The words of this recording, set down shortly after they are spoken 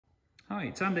Hi,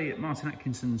 it's Andy at Martin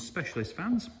Atkinson's Specialist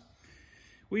Vans.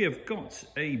 We have got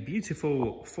a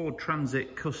beautiful Ford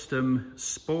Transit Custom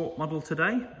Sport model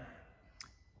today.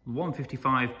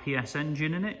 155 PS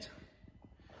engine in it.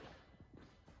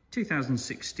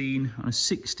 2016 on a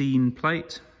 16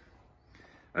 plate.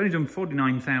 Only done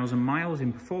 49,000 miles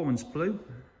in performance blue.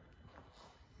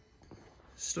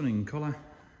 Stunning colour.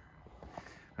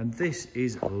 And this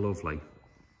is lovely.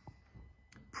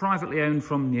 Privately owned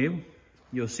from new.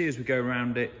 You'll see as we go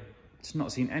around it, it's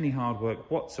not seen any hard work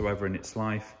whatsoever in its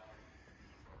life.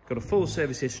 Got a full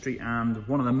service history, and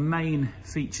one of the main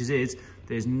features is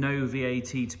there's no VAT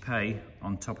to pay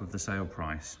on top of the sale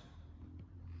price.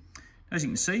 As you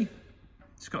can see,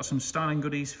 it's got some styling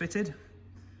goodies fitted.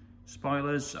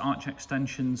 Spoilers, arch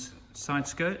extensions, side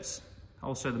skirts,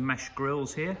 also the mesh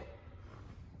grills here.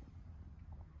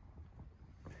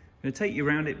 I'm going to take you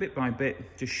around it bit by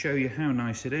bit, just show you how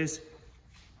nice it is.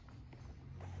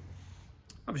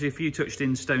 Obviously a few touched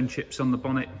in stone chips on the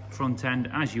bonnet front end,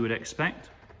 as you would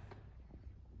expect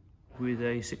with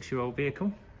a 6-year-old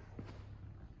vehicle.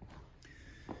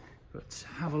 But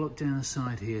have a look down the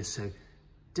side here, so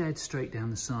dead straight down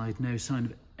the side, no sign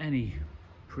of any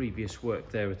previous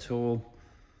work there at all.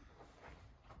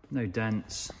 No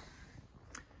dents.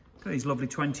 Got these lovely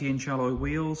 20-inch alloy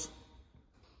wheels.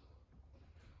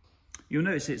 You'll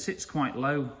notice it sits quite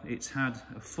low. It's had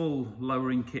a full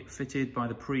lowering kit fitted by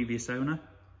the previous owner.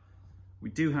 We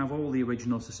do have all the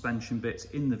original suspension bits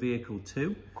in the vehicle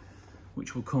too,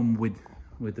 which will come with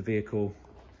the vehicle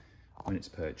when it's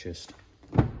purchased.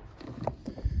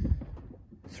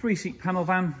 3-seat panel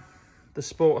van. The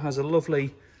Sport has a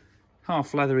lovely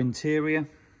half leather interior.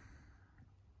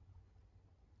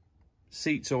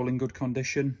 Seats all in good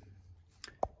condition.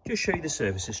 Just show you the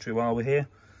service history while we're here.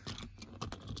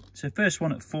 So first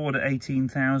one at Ford at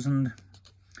 18,000.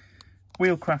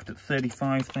 Wheelcraft at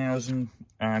 35,000,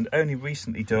 and only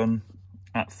recently done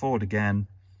at Ford again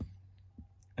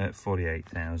at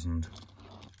 48,000.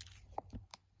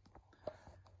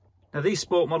 Now these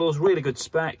Sport models, really good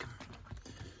spec.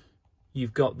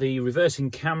 You've got the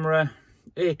reversing camera,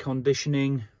 air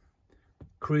conditioning,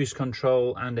 cruise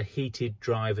control, and a heated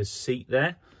driver's seat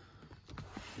there.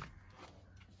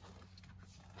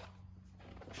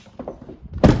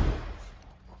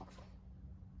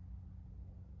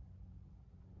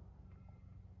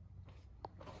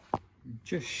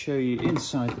 Just show you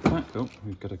inside the back. Oh,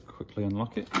 we've got to quickly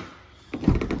unlock it.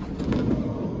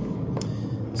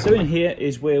 So in here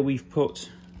is where we've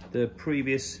put the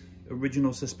previous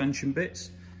original suspension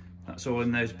bits. That's all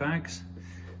in those bags.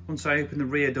 Once I open the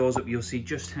rear doors up, you'll see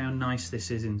just how nice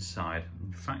this is inside.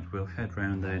 In fact, we'll head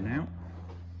round there now.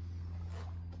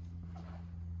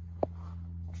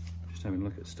 Just having a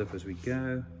look at stuff as we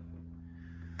go.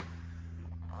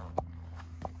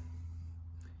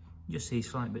 Just see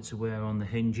slight bits of wear on the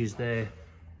hinges there.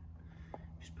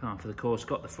 Just part of the course.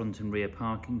 Got the front and rear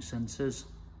parking sensors.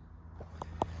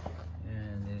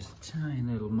 And there's a tiny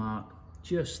little mark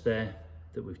just there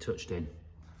that we've touched in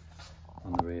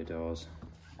on the rear doors.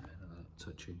 And a little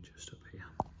touching just up here.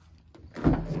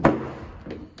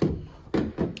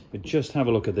 But just have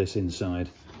a look at this inside.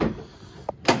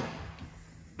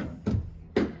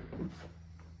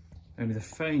 Only the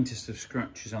faintest of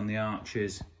scratches on the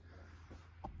arches.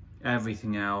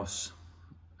 Everything else,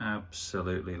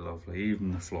 absolutely lovely,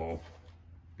 even the floor,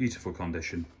 beautiful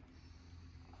condition.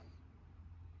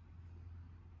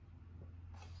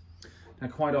 Now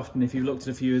quite often, if you've looked at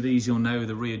a few of these, you'll know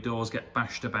the rear doors get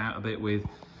bashed about a bit with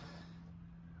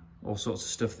all sorts of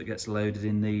stuff that gets loaded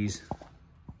in these.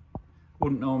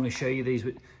 Wouldn't normally show you these,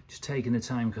 but just taking the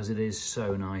time because it is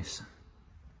so nice.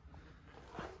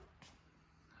 Have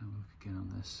a look again on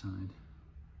this side.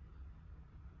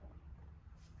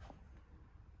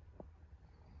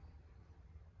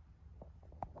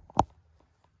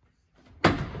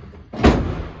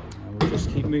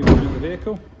 Just keep moving around the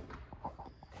vehicle.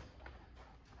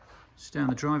 Just down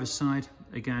the driver's side,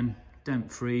 again, dent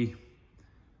free,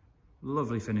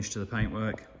 lovely finish to the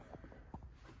paintwork.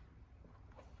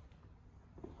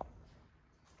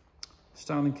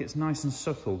 Styling kit's nice and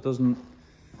subtle, doesn't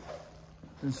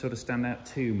sort of stand out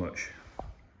too much.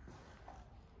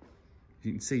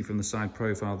 You can see from the side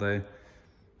profile there,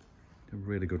 a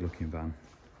really good looking van.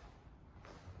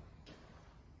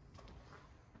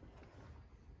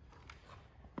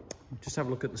 Just have a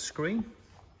look at the screen.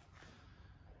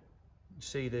 You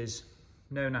see there's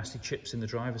no nasty chips in the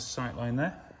driver's sight line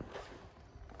there.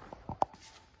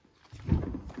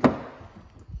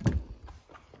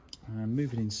 And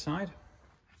moving inside.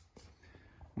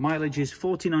 Mileage is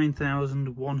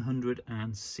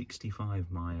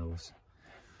 49,165 miles.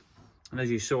 And as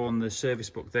you saw on the service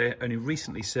book there, only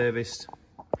recently serviced,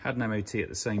 had an MOT at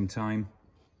the same time.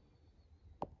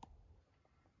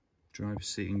 Driver's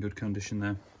seat in good condition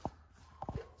there.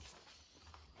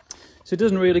 So it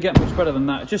doesn't really get much better than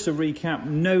that. Just a recap,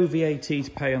 no VAT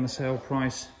to pay on the sale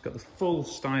price. Got the full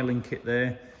styling kit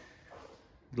there.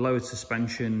 Lowered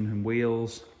suspension and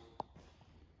wheels.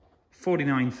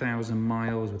 49,000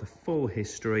 miles with a full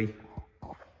history.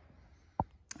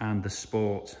 And the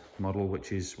Sport model,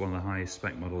 which is one of the highest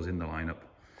spec models in the lineup.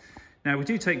 Now, we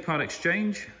do take part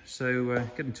exchange, so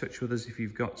get in touch with us if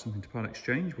you've got something to part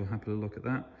exchange. We'll happily look at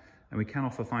that. And we can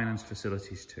offer finance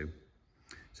facilities too.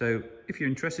 So if you're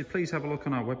interested, please have a look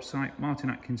on our website,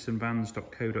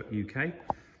 martinatkinsonvans.co.uk.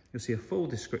 You'll see a full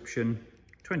description,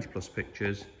 20+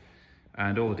 pictures,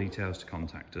 and all the details to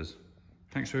contact us.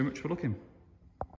 Thanks very much for looking.